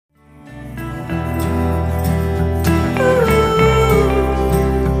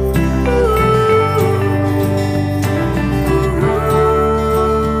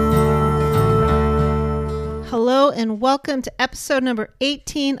welcome to episode number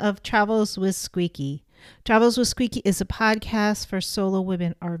 18 of Travels with Squeaky. Travels with Squeaky is a podcast for solo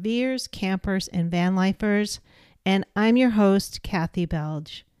women RVers, campers, and van lifers, and I'm your host, Kathy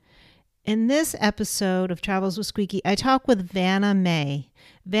Belge. In this episode of Travels with Squeaky, I talk with Vanna May.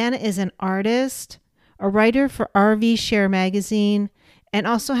 Vanna is an artist, a writer for RV Share magazine, and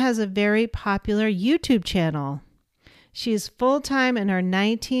also has a very popular YouTube channel. She is full-time in her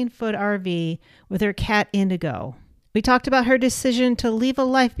 19-foot RV with her cat Indigo. We talked about her decision to leave a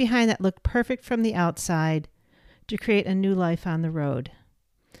life behind that looked perfect from the outside to create a new life on the road.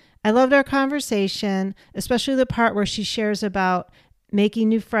 I loved our conversation, especially the part where she shares about making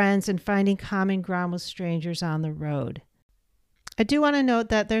new friends and finding common ground with strangers on the road. I do want to note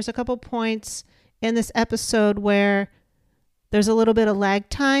that there's a couple points in this episode where there's a little bit of lag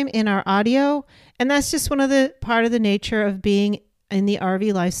time in our audio, and that's just part of the nature of being in the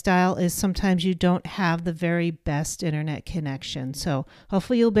RV lifestyle is sometimes you don't have the very best internet connection. So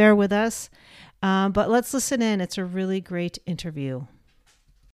hopefully you'll bear with us, but let's listen in. It's a really great interview.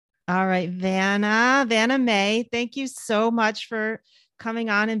 All right, Vanna May, thank you so much for coming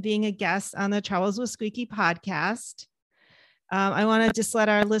on and being a guest on the Travels with Squeaky podcast. I want to just let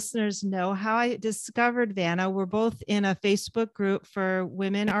our listeners know how I discovered Vanna. We're both in a Facebook group for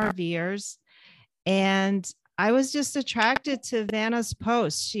women RVers, and I was just attracted to Vanna's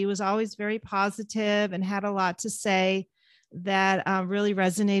posts. She was always very positive and had a lot to say that really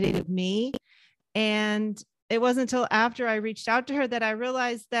resonated with me. And it wasn't until after I reached out to her that I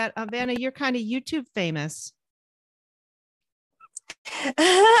realized that, Vanna, you're kind of YouTube famous.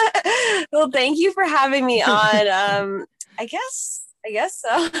 Well, thank you for having me on. I guess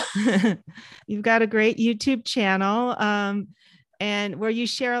so. You've got a great YouTube channel, and where you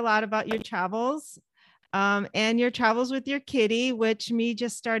share a lot about your travels, and your travels with your kitty, which me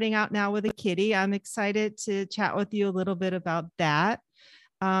just starting out now with a kitty, I'm excited to chat with you a little bit about that.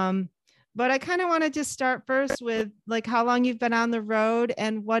 But I kind of want to just start first with like how long you've been on the road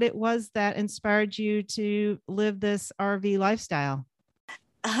and what it was that inspired you to live this RV lifestyle.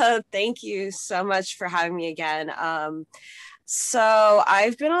 Thank you so much for having me again. So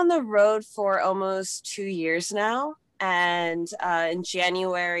I've been on the road for almost 2 years now, and in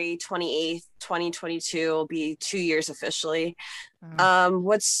January 28th, 2022 will be 2 years officially.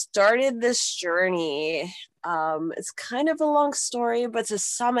 What started this journey, it's kind of a long story, but to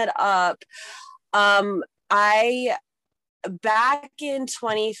sum it up, back in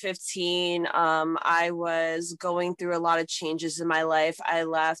 2015, I was going through a lot of changes in my life. I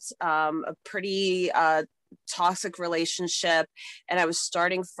left a pretty toxic relationship, and I was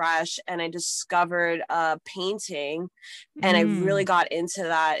starting fresh, and I discovered painting, and I really got into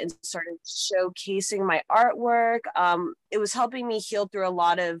that and started showcasing my artwork. It was helping me heal through a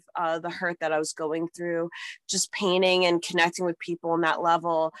lot of the hurt that I was going through, just painting and connecting with people on that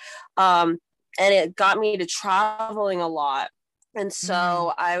level. And it got me to traveling a lot. And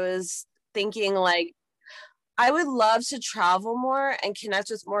so I was thinking, like, I would love to travel more and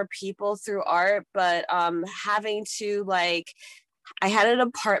connect with more people through art, but having to, like, I had an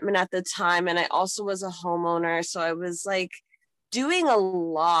apartment at the time, and I also was a homeowner. So I was like doing a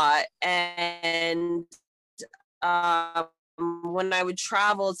lot. And when I would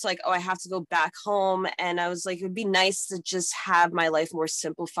travel, it's like, oh, I have to go back home. And I was like, it would be nice to just have my life more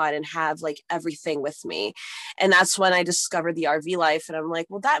simplified and have like everything with me. And that's when I discovered the RV life. And I'm like,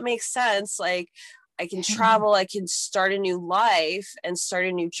 well, that makes sense. Like, I can travel, I can start a new life and start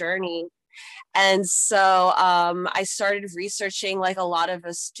a new journey. And so I started researching like a lot of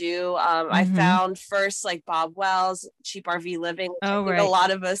us do. I found first like Bob Wells, Cheap RV Living, which I think a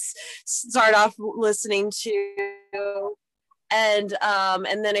lot of us start off listening to. And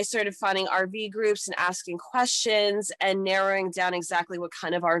then I started finding RV groups and asking questions and narrowing down exactly what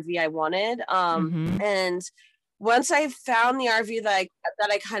kind of RV I wanted. And once I found the RV that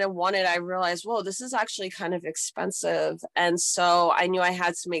I kind of wanted, I realized, whoa, this is actually kind of expensive. And so I knew I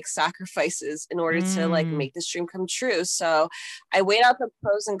had to make sacrifices in order to like make this dream come true. So I weighed out the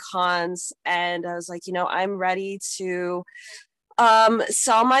pros and cons, and I was like, I'm ready to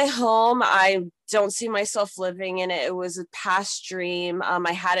sell my home. I don't see myself living in it. It was a past dream.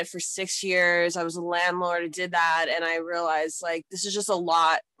 I had it for 6 years. I was a landlord. I did that. And I realized like, this is just a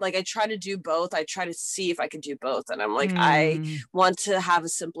lot. Like I try to do both. I try to see if I could do both. And I'm like, I want to have a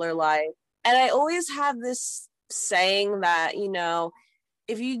simpler life. And I always have this saying that,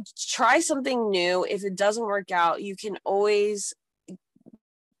 if you try something new, if it doesn't work out, you can always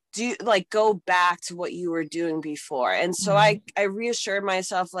do like go back to what you were doing before. And so I reassured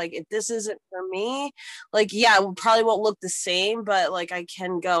myself, like, if this isn't for me, like, yeah, it probably won't look the same, but like I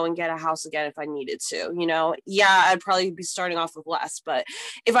can go and get a house again if I needed to, you know. Yeah, I'd probably be starting off with less, but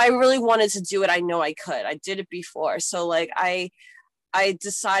if I really wanted to do it, I know I could. I did it before. So like I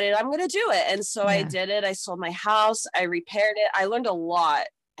decided I'm going to do it. And so I did it. I sold my house. I repaired it. I learned a lot,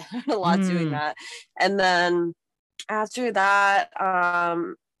 a lot doing that. And then after that,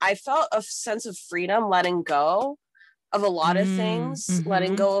 I felt a sense of freedom letting go of a lot of things,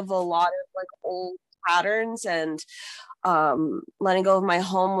 letting go of a lot of like old patterns, and letting go of my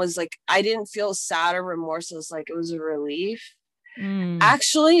home was like, I didn't feel sad or remorse. It was like, it was a relief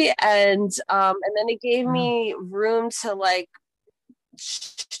actually. And then it gave me room to like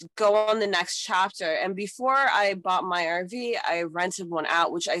go on the next chapter. And before I bought my RV, I rented one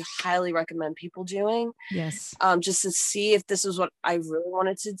out, which I highly recommend people doing. Yes. Just to see if this was what I really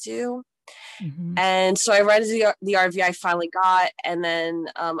wanted to do. And so I rented the RV I finally got. And then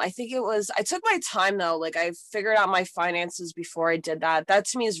I think I took my time though. Like I figured out my finances before I did that. That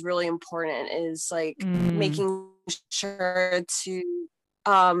to me is really important, is like making sure to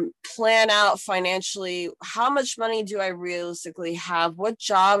plan out financially, how much money do I realistically have, what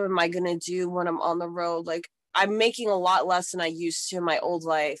job am I going to do when I'm on the road. Like I'm making a lot less than I used to in my old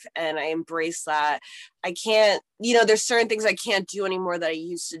life, and I embrace that. I can't, you know, there's certain things I can't do anymore that I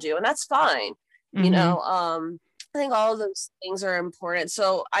used to do, and that's fine. You know, I think all of those things are important.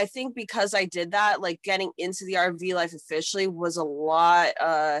 So I think because I did that, like getting into the RV life officially was a lot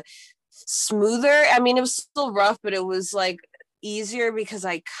smoother. I mean, it was still rough, but it was like easier because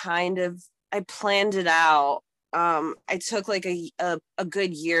I planned it out. I took like a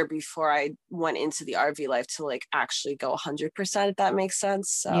good year before I went into the RV life to like actually go 100%, if that makes sense.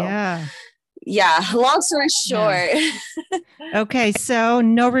 So yeah, long story short. Okay, so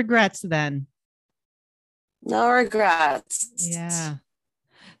no regrets then. No regrets. Yeah.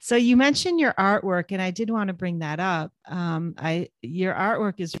 So you mentioned your artwork, and I did want to bring that up. Your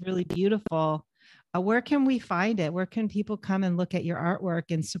artwork is really beautiful. Where can we find it? Where can people come and look at your artwork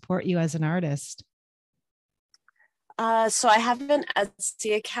and support you as an artist? So I have an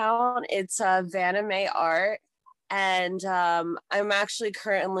Etsy account. It's Vaname Art. And I'm actually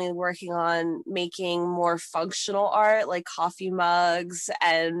currently working on making more functional art, like coffee mugs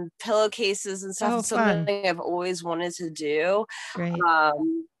and pillowcases and stuff. It's something I've always wanted to do. Great.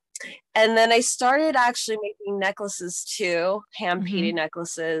 And then I started actually making necklaces too, hand-painted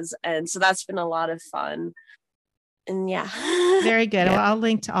necklaces. And so that's been a lot of fun. And yeah. Very good. Well, I'll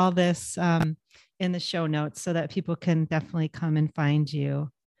link to all this in the show notes so that people can definitely come and find you.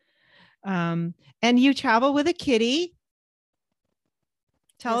 And you travel with a kitty.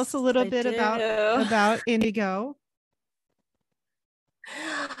 Tell us a little bit about Indigo.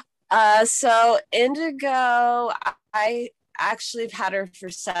 So Indigo, I actually have had her for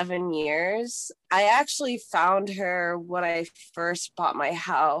 7 years. I actually found her when I first bought my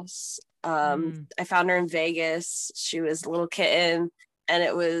house. I found her in Vegas. She was a little kitten, and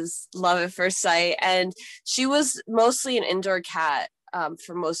it was love at first sight. And she was mostly an indoor cat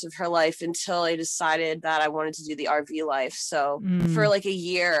for most of her life until I decided that I wanted to do the RV life. So for like a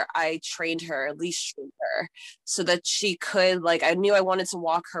year, I trained her, leash trained her, so that she could, like, I knew I wanted to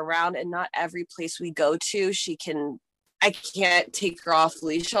walk her around, and not every place we go to, I can't take her off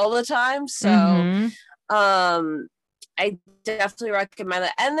leash all the time. So I definitely recommend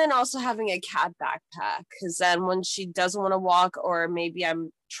that. And then also having a cat backpack, because then when she doesn't want to walk, or maybe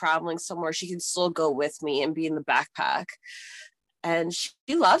I'm traveling somewhere, she can still go with me and be in the backpack. And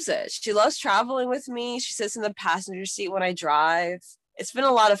she loves it. She loves traveling with me. She sits in the passenger seat when I drive. It's been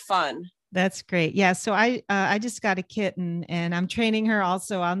a lot of fun. That's great. Yeah. So I just got a kitten, and I'm training her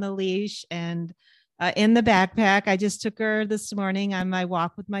also on the leash and in the backpack. I just took her this morning on my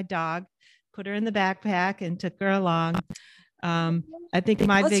walk with my dog, put her in the backpack and took her along. I think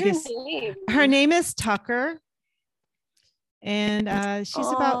her name is Tucker, and she's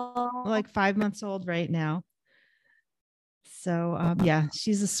about like 5 months old right now. So yeah,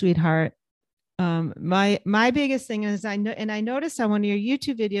 she's a sweetheart. My biggest thing is I noticed on one of your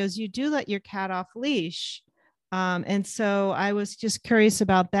YouTube videos, you do let your cat off leash. And so I was just curious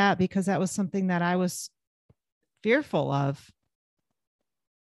about that, because that was something that I was fearful of.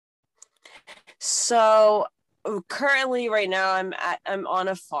 So currently right now I'm on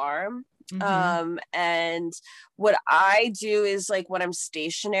a farm. And what I do is, like, when I'm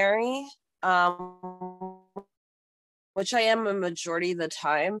stationary, which I am a majority of the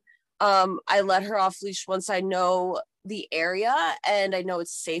time, I let her off leash once I know the area and I know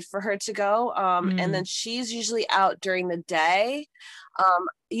it's safe for her to go. And then she's usually out during the day,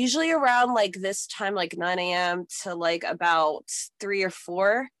 usually around like this time, like 9 a.m. to like about 3 or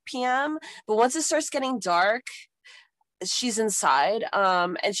 4 p.m. But once it starts getting dark, she's inside.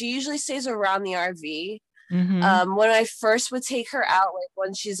 And she usually stays around the RV. When I first would take her out, like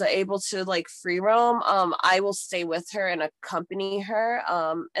when she's able to like free roam, I will stay with her and accompany her.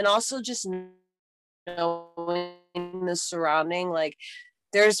 And also just knowing the surrounding, like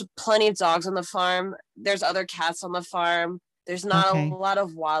there's plenty of dogs on the farm. There's other cats on the farm. There's not a lot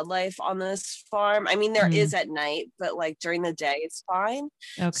of wildlife on this farm. I mean, there is at night, but like during the day, it's fine.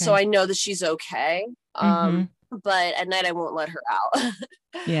 So I know that she's okay. But at night I won't let her out.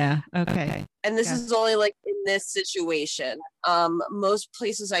 Yeah. Okay. And this is only like in this situation. Most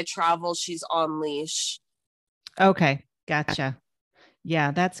places I travel, she's on leash. Okay. Gotcha.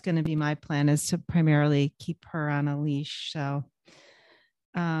 Yeah, that's going to be my plan, is to primarily keep her on a leash. So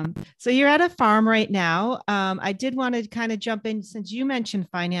you're at a farm right now. I did want to kind of jump in, since you mentioned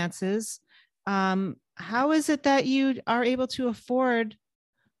finances. How is it that you are able to afford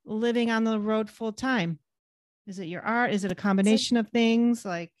living on the road full time? Is it your art? Is it a combination of things?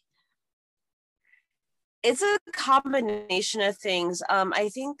 Like, it's a combination of things. I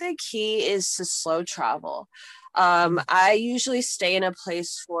think the key is to slow travel. I usually stay in a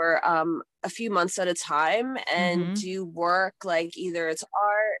place for a few months at a time and do work, like either it's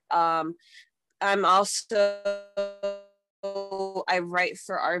art. I'm also, I write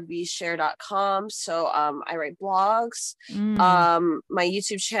for rvshare.com. So I write blogs. My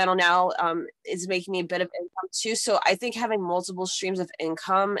YouTube channel now is making me a bit of income too. So I think having multiple streams of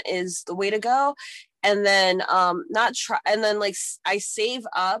income is the way to go. And then like I save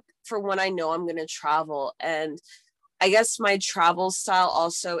up for when I know I'm going to travel. And I guess my travel style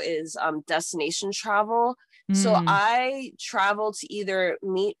also is destination travel. So I travel to either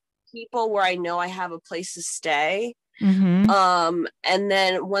meet people where I know I have a place to stay. And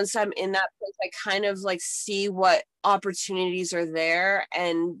then once I'm in that place, I kind of like see what opportunities are there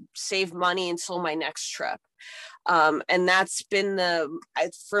and save money until my next trip. And that's been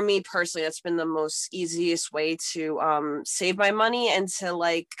for me personally, that's been the most easiest way to save my money and to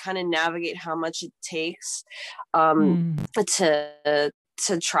like kind of navigate how much it takes to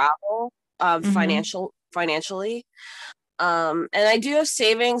travel financially. And I do have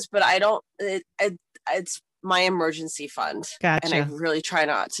savings, but I don't, it's my emergency fund. Gotcha. And I really try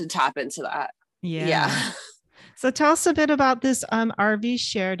not to tap into that. Yeah. So tell us a bit about this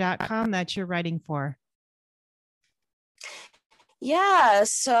rvshare.com that you're writing for. Yeah.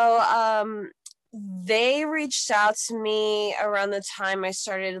 So they reached out to me around the time I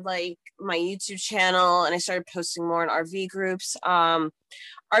started like my YouTube channel and I started posting more in RV groups.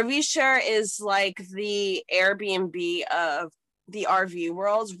 RV Share is like the Airbnb of the RV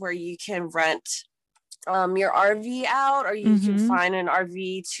world, where you can rent your RV out, or you can find an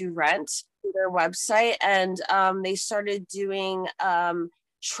RV to rent through their website. And they started doing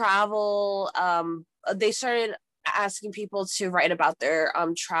travel. They started asking people to write about their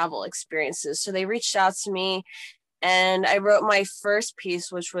travel experiences. So they reached out to me and I wrote my first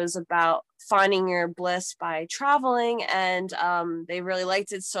piece, which was about finding your bliss by traveling. And they really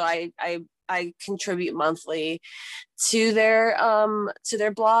liked it. So I contribute monthly to their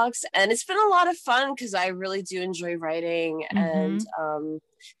blogs, and it's been a lot of fun because I really do enjoy writing, and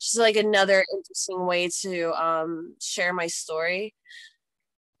just like another interesting way to share my story.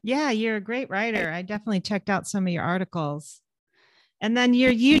 Yeah, you're a great writer. I definitely checked out some of your articles. And then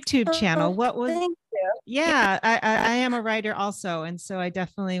your YouTube channel, what was? Thank you. Yeah, I am a writer also, and so I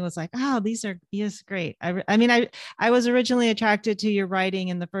definitely was like, oh, these are great. I was originally attracted to your writing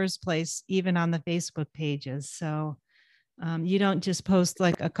in the first place, even on the Facebook pages. So you don't just post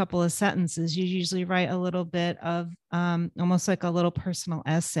like a couple of sentences. You usually write a little bit of almost like a little personal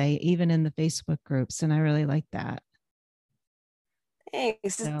essay, even in the Facebook groups, and I really like that.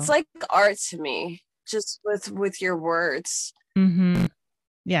 Thanks. So. It's like art to me, just with your words.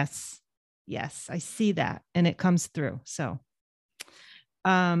 Yes, I see that, and it comes through. So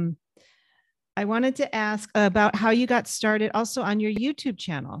I wanted to ask about how you got started also on your YouTube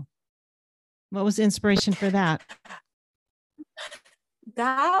channel. What was the inspiration for that?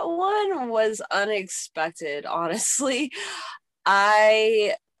 That one was unexpected, honestly.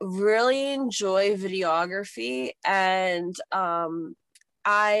 I really enjoy videography, and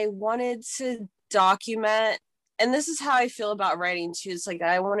I wanted to document, and this is how I feel about writing too. It's like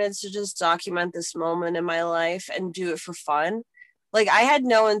I wanted to just document this moment in my life and do it for fun. Like I had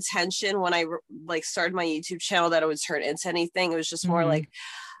no intention when I like started my YouTube channel that it would turn into anything. It was just more like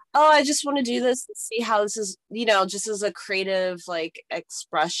oh, I just want to do this and see how this is, just as a creative like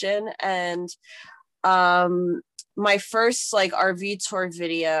expression. And um my first like RV tour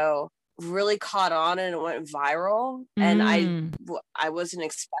video really caught on and it went viral, and Mm. I wasn't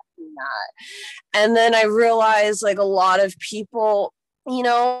expecting that. And then I realized like a lot of people,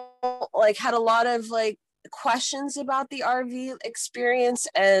 like had a lot of like questions about the RV experience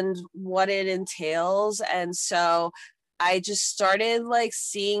and what it entails. And so I just started like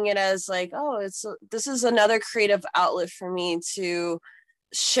seeing it as like, oh, this is another creative outlet for me to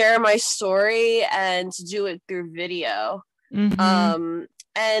share my story and to do it through video. Mm-hmm.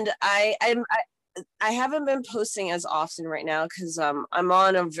 And I haven't been posting as often right now because I'm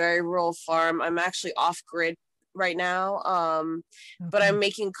on a very rural farm. I'm actually off grid right now. But I'm Okay.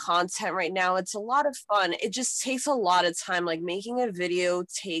 making content right now. It's a lot of fun. It just takes a lot of time. Like making a video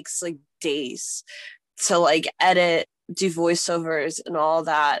takes like days to like edit, do voiceovers and all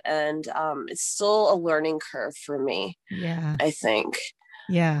that. And it's still a learning curve for me, Yeah. I think.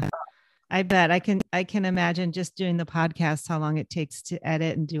 Yeah. I bet I can imagine just doing the podcast how long it takes to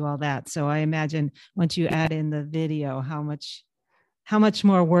edit and do all that. So I imagine once you add in the video how much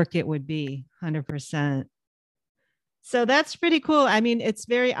more work it would be. 100%. So that's pretty cool. I mean, it's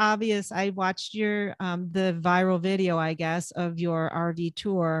very obvious. I watched your the viral video, I guess, of your RV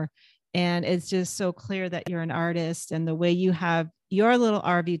tour, and it's just so clear that you're an artist, and the way you have your little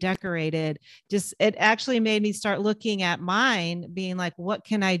RV decorated, just it actually made me start looking at mine, being like, what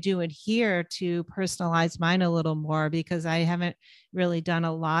can I do in here to personalize mine a little more? Because I haven't really done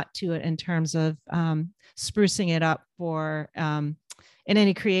a lot to it in terms of sprucing it up for in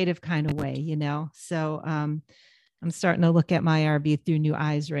any creative kind of way, you know? So I'm starting to look at my RV through new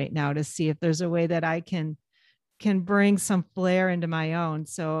eyes right now to see if there's a way that I can bring some flair into my own.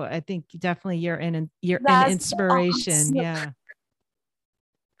 So I think definitely you're an That's inspiration. awesome. Yeah.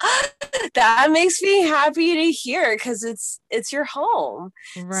 That makes me happy to hear because it's your home.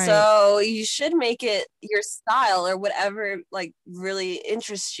 Right. So you should make it your style or whatever like really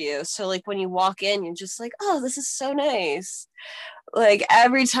interests you. So like when you walk in, you're just like, oh, this is so nice. Like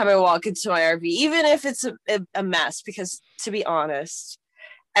every time I walk into my RV, even if it's a mess, because to be honest,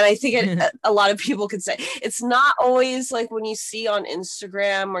 and I think a lot of people could say it's not always like when you see on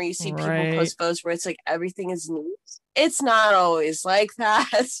Instagram or you see people Right. post photos where it's like everything is neat. It's not always like that.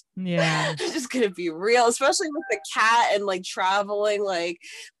 Yeah. I'm just gonna be real, especially with the cat and like traveling, like,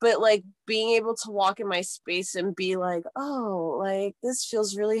 but like being able to walk in my space and be like, oh, like this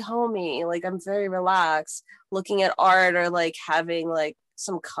feels really homey. Like I'm very relaxed looking at art or like having like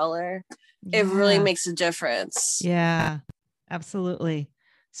some color. It really Yeah. makes a difference. Yeah. Absolutely.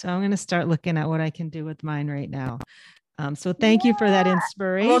 So I'm going to start looking at what I can do with mine right now. So thank you for that Yeah.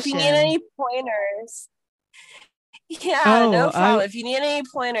 Well, if you need inspiration. any pointers, yeah, Oh, no problem. If you need any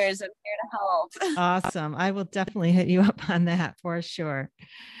pointers, I'm here to help. awesome. I will definitely hit you up on that for sure.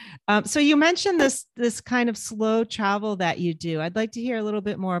 So you mentioned this kind of slow travel that you do. I'd like to hear a little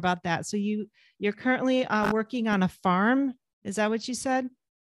bit more about that. So you're currently working on a farm. Is that what you said?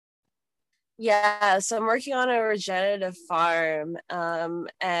 Yeah, so I'm working on a regenerative farm,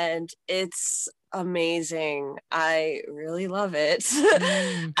 and it's amazing. I really love it.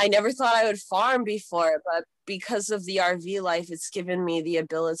 Mm, I never thought I would farm before, but because of the RV life, it's given me the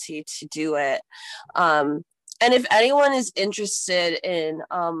ability to do it. Um, and if anyone is interested in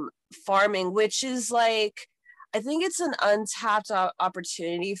farming, which is like, I think it's an untapped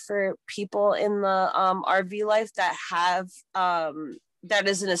opportunity for people in the RV life that have that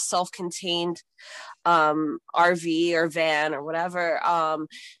isn't a self-contained RV or van or whatever.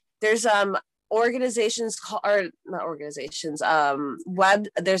 There's organizations called, or not organizations,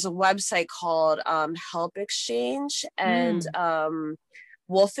 there's a website called Help Exchange and mm,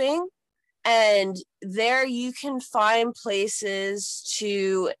 Wolfing, and there you can find places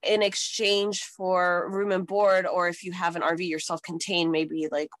to in exchange for room and board, or if you have an RV you're self-contained, maybe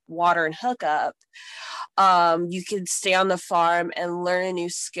like water and hookup. You can stay on the farm and learn a new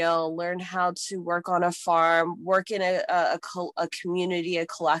skill, learn how to work on a farm, work in a community, a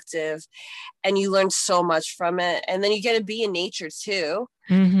collective, and you learn so much from it. And then you get to be in nature too,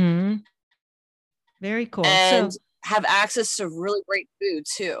 hmm. Very cool. and So, have access to really great food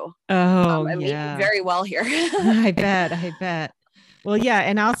too. oh I'm eating yeah, very well here. I bet. I bet. Well, yeah,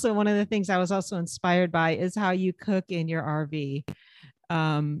 and also one of the things I was also inspired by is how you cook in your RV.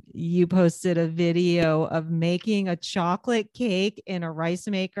 You posted a video of making a chocolate cake in a rice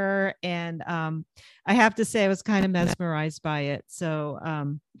maker, and I have to say I was kind of mesmerized by it. So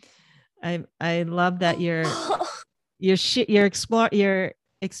I love that you're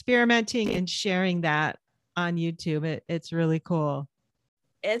experimenting and sharing that on YouTube. It's really cool.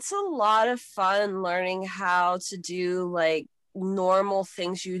 It's a lot of fun learning how to do like normal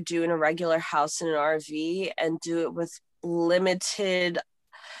things you do in a regular house in an RV and do it with limited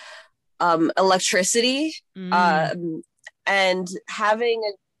electricity, Mm, um, and having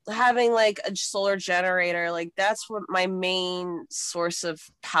like a solar generator, like that's what my main source of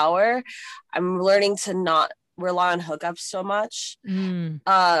power. I'm learning to not rely on hookups so much. mm.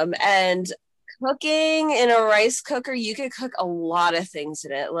 And cooking in a rice cooker, you could cook a lot of things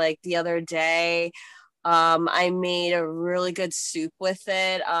in it. Like the other day, I made a really good soup with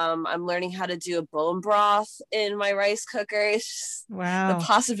it. I'm learning how to do a bone broth in my rice cooker. The Wow.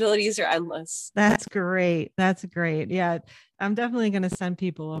 possibilities are endless. That's great. That's great. Yeah. I'm definitely going to send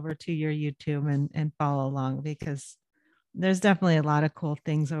people over to your YouTube and follow along because there's definitely a lot of cool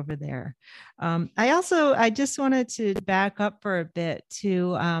things over there. I just wanted to back up for a bit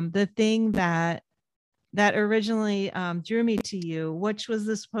to the thing that originally drew me to you, which was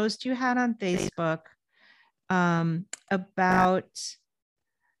this post you had on Facebook about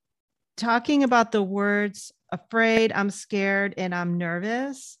talking about the words afraid, I'm scared, and I'm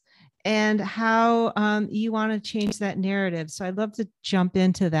nervous, and how you want to change that narrative. So I'd love to jump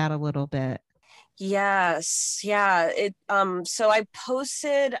into that a little bit. Yes, yeah. So I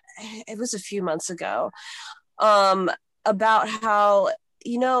posted, it was a few months ago, um about how,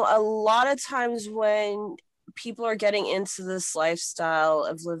 a lot of times when people are getting into this lifestyle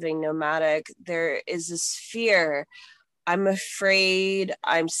of living nomadic, there is this fear. I'm afraid,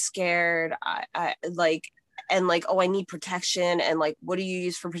 I'm scared, I like, and like, oh, I need protection, and like, what do you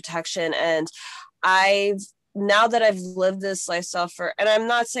use for protection? And I've now that I've lived this lifestyle for, and I'm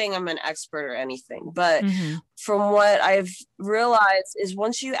not saying I'm an expert or anything, but Mm-hmm. from what I've realized is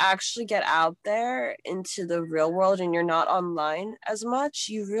once you actually get out there into the real world and you're not online as much,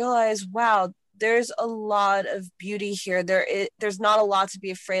 you realize, wow, there's a lot of beauty here. There's not a lot to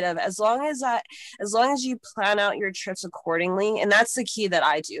be afraid of as long as you plan out your trips accordingly. And that's the key that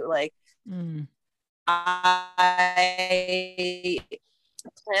I do. Like, Mm. I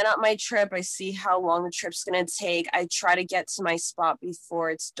plan out my trip. I see how long the trip's going to take. I try to get to my spot before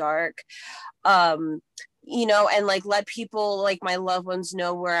it's dark. Um, and like let people, like my loved ones,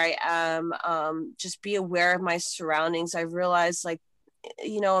 know where I am. Just be aware of my surroundings. I realize, like,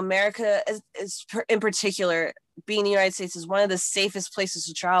 America is in particular, being the United States, is one of the safest places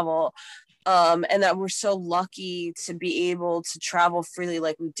to travel. And that we're so lucky to be able to travel freely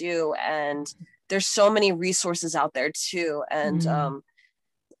like we do. And there's so many resources out there too. And Mm.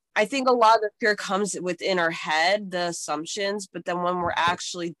 I think a lot of the fear comes within our head, the assumptions, but then when we're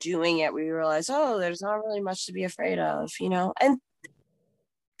actually doing it, we realize, oh, there's not really much to be afraid of. And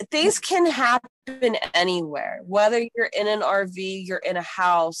things can happen anywhere, whether you're in an RV, you're in a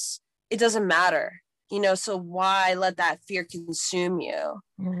house, it doesn't matter. So why let that fear consume you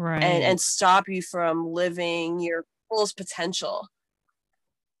and Right. stop you from living your fullest potential?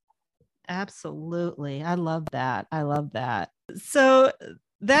 Absolutely. I love that. I love that. So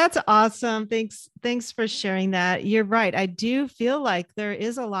that's awesome. Thanks for sharing that. You're right. I do feel like there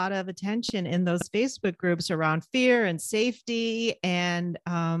is a lot of attention in those Facebook groups around fear and safety and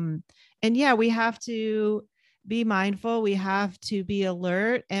yeah, we have to be mindful, we have to be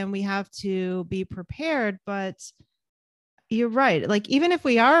alert, and we have to be prepared, but you're right. Like even if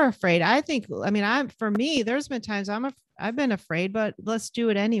we are afraid, I mean, for me, there's been times I've been afraid, but let's do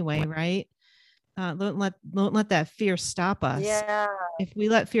it anyway, right? Don't let that fear stop us. Yeah, If we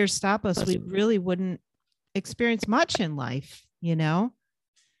let fear stop us, we really wouldn't experience much in life, you know?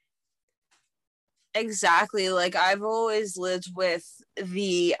 exactly. Like I've always lived with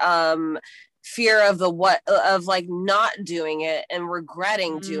the fear of the what of like not doing it and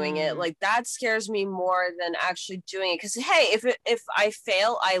regretting doing it. Mm, Like that scares me more than actually doing it, because hey, if I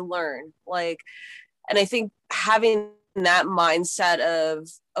fail, I learn. Like, and I think having that mindset of,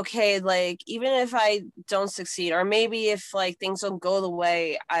 okay, like even if I don't succeed, or maybe if like things don't go the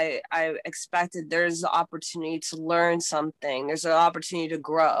way I expected, there's the opportunity to learn something, there's an opportunity to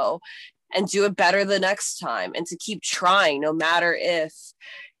grow and do it better the next time, and to keep trying no matter if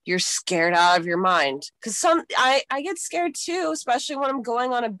you're scared out of your mind. Because I get scared too, especially when I'm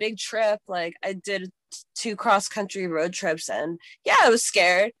going on a big trip. Like I did 2 cross-country road trips, and yeah, I was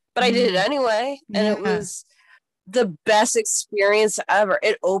scared, but I did it mm, anyway, and it yeah. was the best experience ever.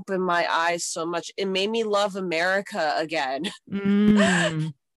 It opened my eyes so much. It made me love America again.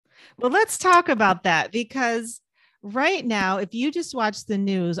 Mm. Well, let's talk about that because right now, if you just watch the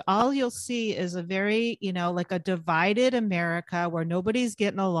news, all you'll see is a very, like a divided America where nobody's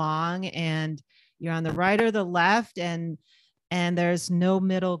getting along and you're on the right or the left. And and there's no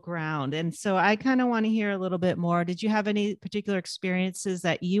middle ground. And so I kind of want to hear a little bit more. Did you have any particular experiences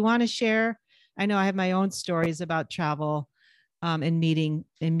that you want to share? I know I have my own stories about travel and meeting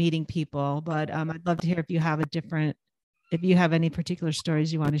people, but I'd love to hear if you have any particular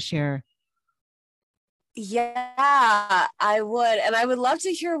stories you want to share. Yeah, I would. And I would love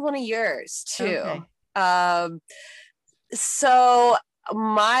to hear one of yours too. Okay. So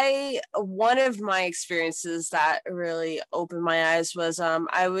my one of my experiences that really opened my eyes was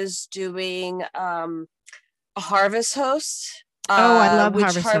I was doing a Harvest Host, Oh, I love which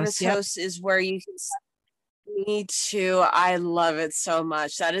Harvest Host. Harvest Yep. Host is where you can. Me too. I love it so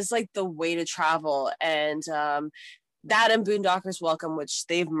much. That is like the way to travel. And that and Boondockers Welcome, which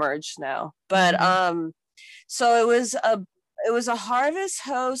they've merged now. But so it was a Harvest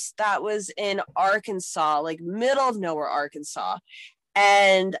Host that was in Arkansas, like middle of nowhere Arkansas.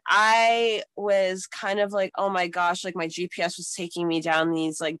 And I was kind of like, oh my gosh, like my GPS was taking me down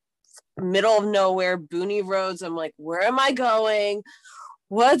these like middle of nowhere boony roads. I'm like, where am I going?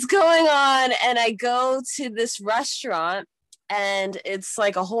 What's going on? And I go to this restaurant, and it's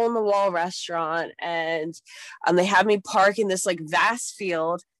like a hole in the wall restaurant, and they have me park in this like vast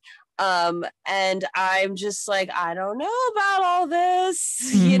field. And I'm just like, I don't know about all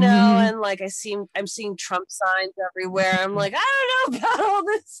this, you know, and like I'm seeing Trump signs everywhere. I'm like, I don't know about all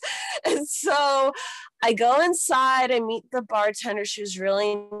this. And so I go inside, I meet the bartender. She was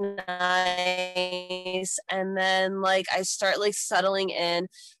really nice. And then like I start like settling in,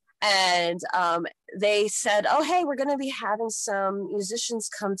 and they said, oh, hey, we're gonna be having some musicians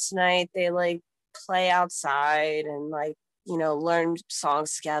come tonight. They like play outside and like, you know, learn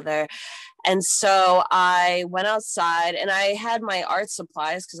songs together. And so I went outside, and I had my art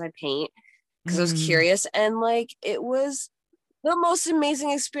supplies because I paint, because I was curious. And like it was the most amazing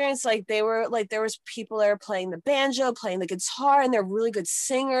experience. Like they were like, there was people there playing the banjo, playing the guitar, and they're really good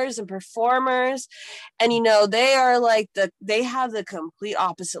singers and performers. And you know, they are like they have the complete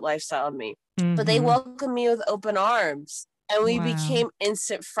opposite lifestyle of me, but they welcomed me with open arms, and we became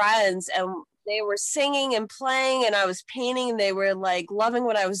instant friends. And they were singing and playing, and I was painting, and they were like loving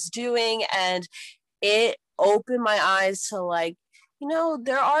what I was doing. And it opened my eyes to like, you know,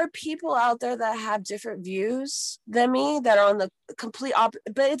 there are people out there that have different views than me, that are on the complete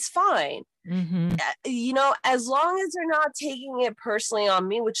opposite, but it's fine. You know, as long as they're not taking it personally on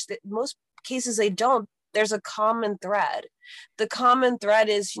me, which most cases they don't. There's a common thread. The common thread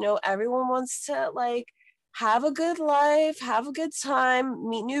is, you know, everyone wants to like have a good life, have a good time,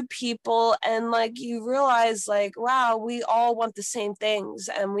 meet new people. And like you realize like, wow, we all want the same things,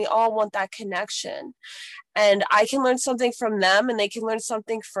 and we all want that connection. And I can learn something from them, and they can learn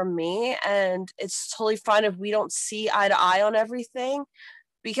something from me. And it's totally fine if we don't see eye to eye on everything,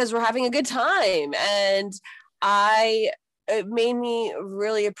 because we're having a good time. And it made me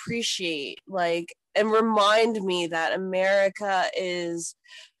really appreciate like, and remind me that America is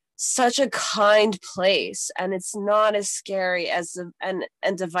such a kind place, and it's not as scary as and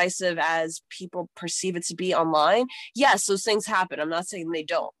divisive as people perceive it to be online. Yes, those things happen. I'm not saying they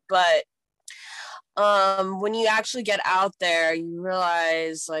don't, but when you actually get out there, you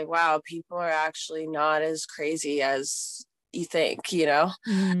realize like, wow, people are actually not as crazy as you think, you know?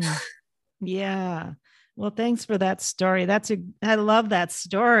 Yeah. Well, thanks for that story. I love that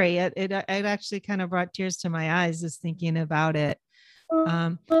story. It actually kind of brought tears to my eyes just thinking about it.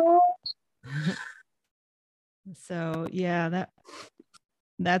 So yeah,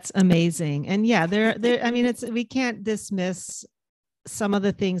 that's amazing. And yeah, I mean, we can't dismiss some of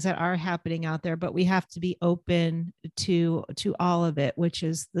the things that are happening out there, but we have to be open to all of it, which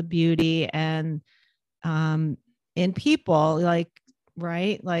is the beauty and in people, like,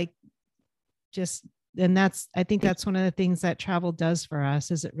 right, like just, and I think that's one of the things that travel does for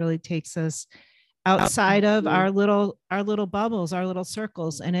us, is it really takes us outside of our little bubbles, our little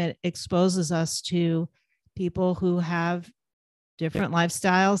circles, and it exposes us to people who have different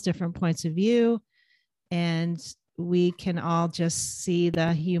lifestyles, different points of view, and we can all just see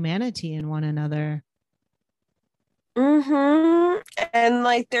the humanity in one another. And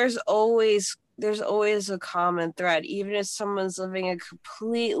like there's always a common thread, even if someone's living a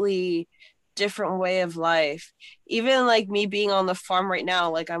completely different way of life. Even like me being on the farm right now,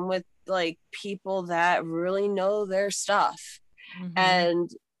 like I'm with like people that really know their stuff,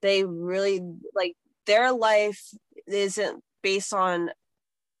 and they really like, their life isn't based on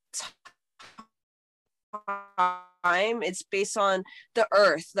time, it's based on the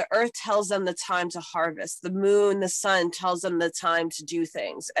earth. The earth tells them the time to harvest, the moon, the sun tells them the time to do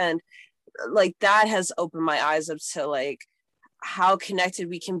things. And like that has opened my eyes up to like, how connected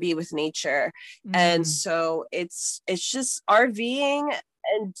we can be with nature. And so it's just RVing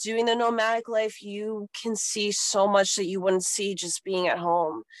and doing the nomadic life. You can see so much that you wouldn't see just being at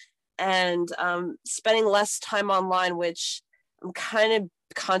home, and spending less time online, which I'm kind of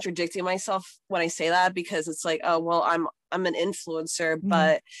contradicting myself when I say that, because it's like, oh well, I'm an influencer,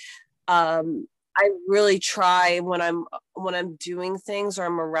 but I really try when I'm doing things or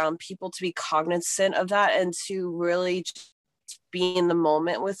I'm around people to be cognizant of that and to really just be in the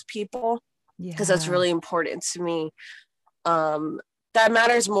moment with people, because that's really important to me. That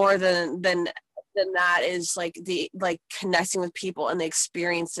matters more than that is like the connecting with people and the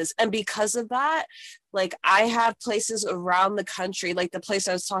experiences. And because of that, like I have places around the country, like the place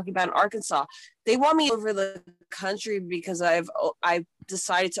I was talking about in Arkansas, they want me over the country because I've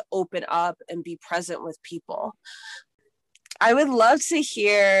decided to open up and be present with people. I would love to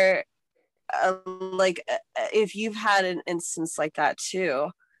hear if you've had an instance like that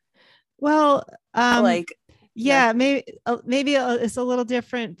too. Well, like yeah, maybe it's a little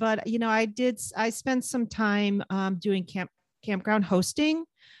different, but you know, I spent some time doing campground hosting.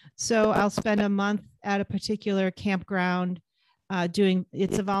 So I'll spend a month at a particular campground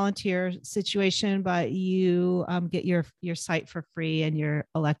it's a volunteer situation, but you get your site for free and your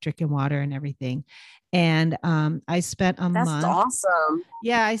electric and water and everything. And I spent a month. That's awesome.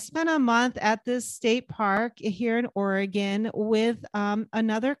 Yeah, I spent a month at this state park here in Oregon with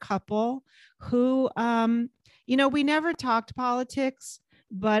another couple who, you know, we never talked politics,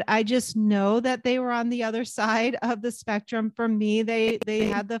 but I just know that they were on the other side of the spectrum from me. They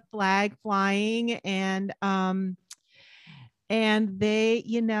had the flag flying, and they,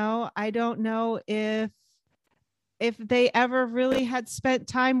 you know, I don't know if they ever really had spent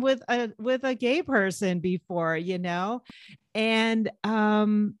time with a gay person before, you know. And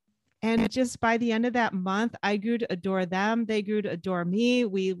just by the end of that month, I grew to adore them. They grew to adore me.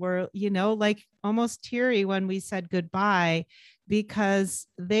 We were, you know, like almost teary when we said goodbye, because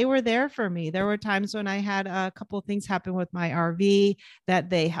they were there for me. There were times when I had a couple of things happen with my RV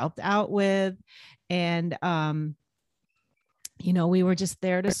that they helped out with. And, you know, we were just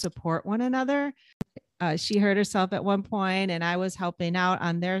there to support one another. She hurt herself at one point, and I was helping out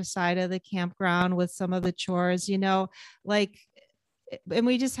on their side of the campground with some of the chores, you know, like, and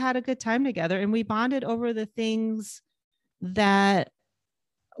we just had a good time together, and we bonded over the things that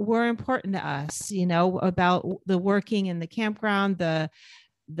were important to us, you know, about the working in the campground, the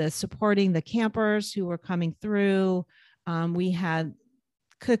supporting the campers who were coming through. We had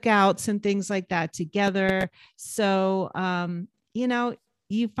cookouts and things like that together. So, you know,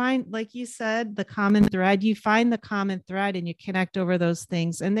 you find, like you said, the common thread, you find the common thread and you connect over those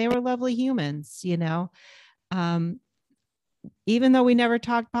things. And they were lovely humans, you know. Even though we never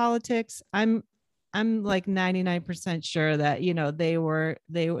talked politics, I'm like 99% sure that, you know,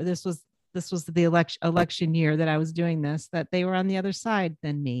 this was the election year that I was doing this, that they were on the other side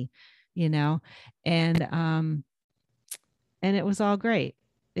than me, you know. And it was all great.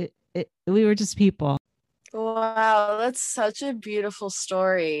 We were just people. Wow, that's such a beautiful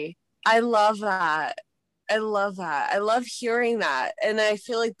story. I love that. I love that. I love hearing that. And I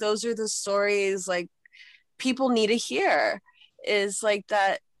feel like those are the stories like people need to hear, is like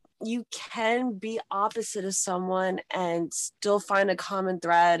that you can be opposite of someone and still find a common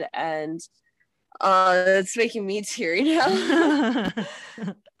thread. And it's making me teary now.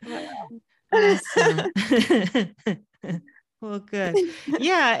 Awesome. Well, good.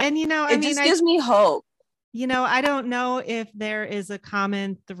 Yeah. And, you know, it just gives me hope. You know, I don't know if there is a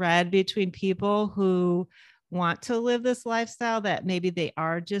common thread between people who want to live this lifestyle, that maybe they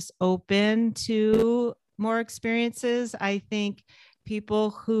are just open to more experiences. I think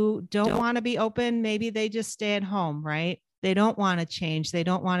people who don't want to be open, maybe they just stay at home, right? They don't want to change. They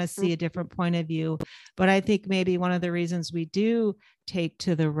don't want to see a different point of view. But I think maybe one of the reasons we do take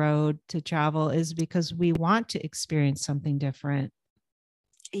to the road to travel is because we want to experience something different.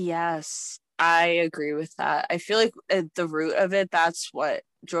 Yes, I agree with that. I feel like at the root of it, that's what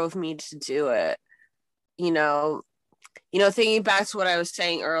drove me to do it. You know, thinking back to what I was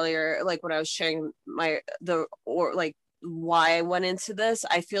saying earlier, like when I was sharing why I went into this,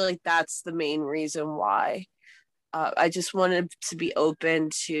 I feel like that's the main reason why. I just wanted to be open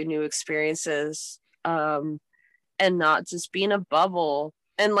to new experiences, and not just be in a bubble.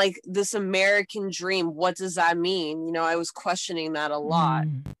 And like this American dream, what does that mean? You know, I was questioning that a lot,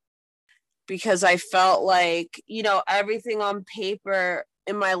 because I felt like, you know, everything on paper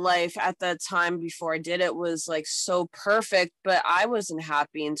in my life at that time before I did it was like so perfect, but I wasn't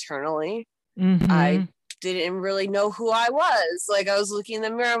happy internally. I didn't really know who I was. Like, I was looking in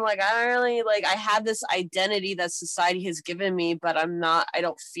the mirror, I'm like, I don't really, like, I have this identity that society has given me, but I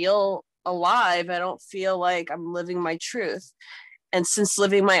don't feel alive. I don't feel like I'm living my truth. And since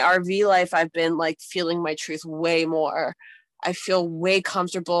living my RV life, I've been like feeling my truth way more. I feel way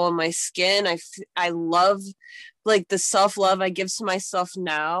comfortable in my skin. I love, like, the self-love I give to myself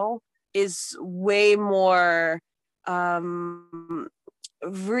now is way more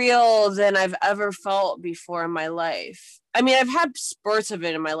real than I've ever felt before in my life. I mean, I've had spurts of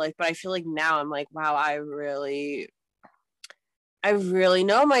it in my life, but I feel like now I'm like, wow, I really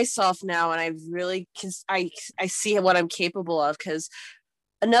know myself now, and I see what I'm capable of. Because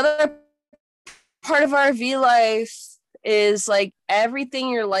another part of RV life is like everything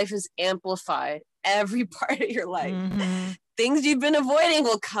in your life is amplified. Every part of your life, things you've been avoiding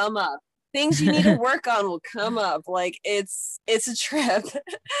will come up. Things you need to work on will come up. Like, it's a trip.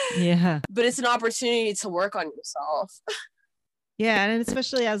 Yeah. But it's an opportunity to work on yourself. Yeah. And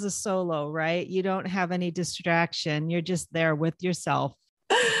especially as a solo, right? You don't have any distraction. You're just there with yourself.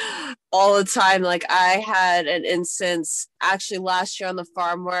 All the time. Like, I had an instance actually last year on the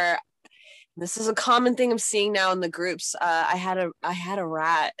farm where this is a common thing I'm seeing now in the groups. I had a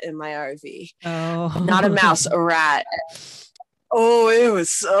rat in my RV. Oh, not a mouse, a rat. Oh, it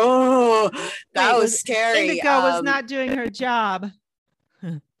was that was scary. Indigo was not doing her job.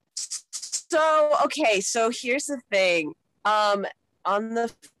 So, okay, so here's the thing. On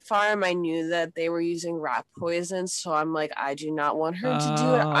the farm, I knew that they were using rat poison, so I'm like, I do not want her to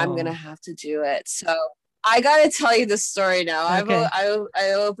do it. I'm gonna have to do it. So I gotta tell you the story now. Okay.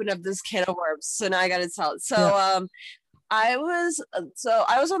 I opened up this can of worms, so now I gotta tell it. So I was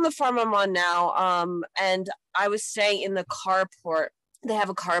on the farm I'm on now, and I was staying in the carport. They have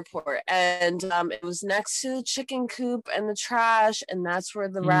a carport, and it was next to the chicken coop and the trash, and that's where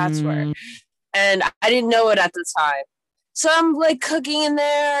the rats were. And I didn't know it at the time. So I'm like cooking in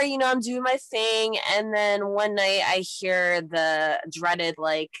there, I'm doing my thing, and then one night I hear the dreaded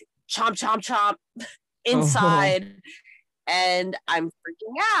like chomp chomp chomp inside, and I'm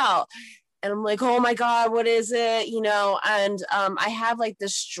freaking out. And I'm like, oh my God, what is it? And I have like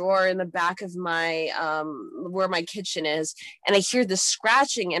this drawer in the back of my, where my kitchen is. And I hear this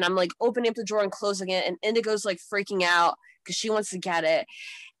scratching, and I'm like opening up the drawer and closing it. And Indigo's like freaking out because she wants to get it.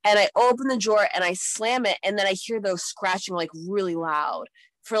 And I open the drawer and I slam it. And then I hear those scratching like really loud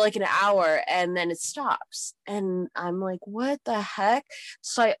for like an hour. And then it stops. And I'm like, what the heck?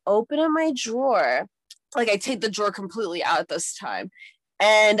 So I open up my drawer. Like, I take the drawer completely out this time.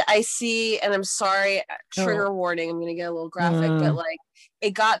 And I see, and I'm sorry, trigger warning, I'm going to get a little graphic, but like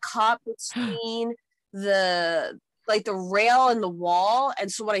it got caught between the rail and the wall.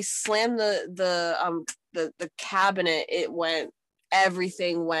 And so when I slammed the cabinet,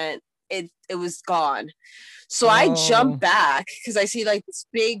 everything went, it was gone. So I jump back because I see like this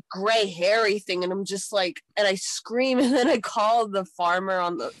big gray hairy thing, and I'm just like, and I scream, and then I call the farmer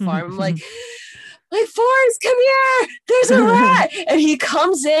on the farm. I'm like, Forrest, come here, there's a rat. And he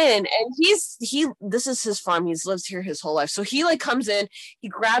comes in, and this is his farm, he's lived here his whole life, so he like comes in, he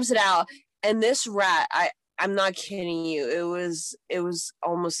grabs it out, and this rat, I'm not kidding you, it was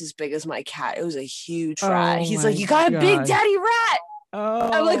almost as big as my cat. It was a huge rat. He's like, you got a big daddy rat.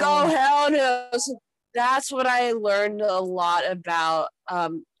 I'm like, oh hell no. So that's what I learned a lot about,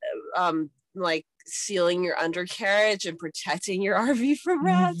 like sealing your undercarriage and protecting your RV from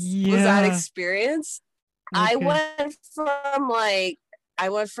rats. Was that experience. Okay. I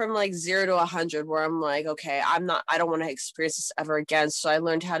went from like 0 to 100, where I'm like, okay, I don't want to experience this ever again. So I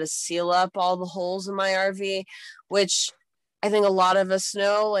learned how to seal up all the holes in my RV, which I think a lot of us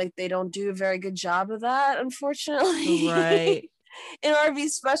know, like, they don't do a very good job of that, unfortunately. Right. In RV,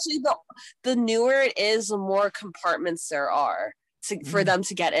 especially the newer it is, the more compartments there are for them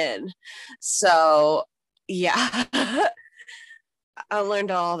to get in. So yeah. I learned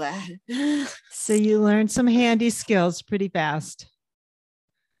all that. So you learned some handy skills pretty fast.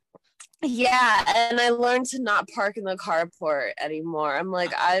 Yeah, and I learned to not park in the carport anymore. I'm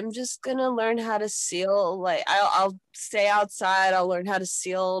like, I'm just gonna learn how to seal. Like, I'll stay outside. I'll learn how to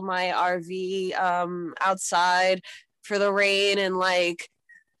seal my RV outside for the rain, and like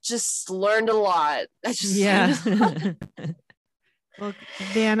just learned a lot. Well,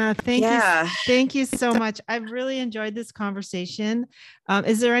 Vanna, thank you so much. I've really enjoyed this conversation.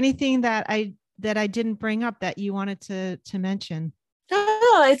 Is there anything that I didn't bring up that you wanted to mention? No,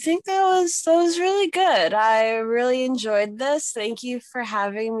 I think that was really good. I really enjoyed this. Thank you for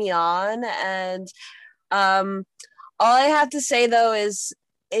having me on. And all I have to say though is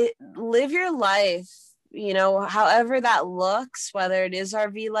live your life however that looks, whether it is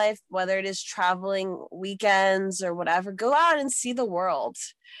RV life, whether it is traveling weekends or whatever, go out and see the world.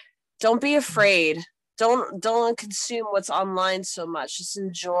 Don't be afraid. Don't consume what's online so much. Just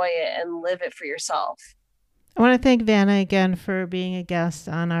enjoy it and live it for yourself. I want to thank Vanna again for being a guest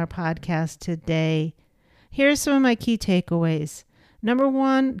on our podcast today. Here are some of my key takeaways. Number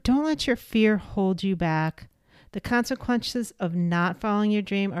 1, don't let your fear hold you back. The consequences of not following your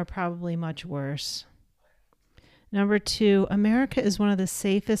dream are probably much worse. Number 2, America is one of the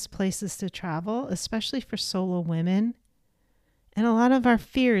safest places to travel, especially for solo women. And a lot of our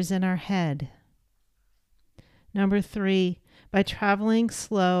fear is in our head. Number 3, by traveling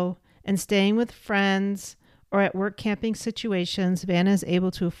slow and staying with friends or at work camping situations, Vanna is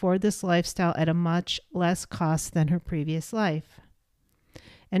able to afford this lifestyle at a much less cost than her previous life.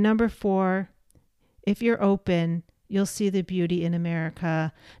 And number 4, if you're open, you'll see the beauty in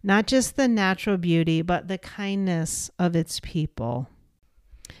America, not just the natural beauty, but the kindness of its people.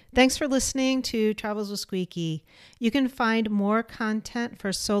 Thanks for listening to Travels with Squeaky. You can find more content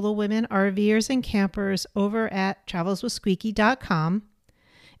for solo women, RVers, and campers over at travelswithsqueaky.com.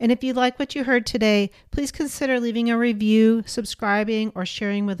 And if you like what you heard today, please consider leaving a review, subscribing, or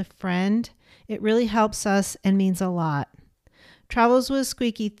sharing with a friend. It really helps us and means a lot. Travels with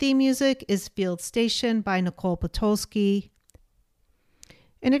Squeaky theme music is Field Station by Nicole Potolsky.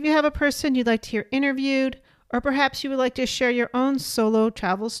 And if you have a person you'd like to hear interviewed, or perhaps you would like to share your own solo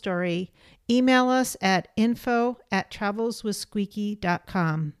travel story, email us at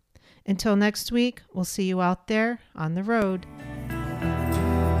info@travelswithsqueaky.com. Until next week, we'll see you out there on the road.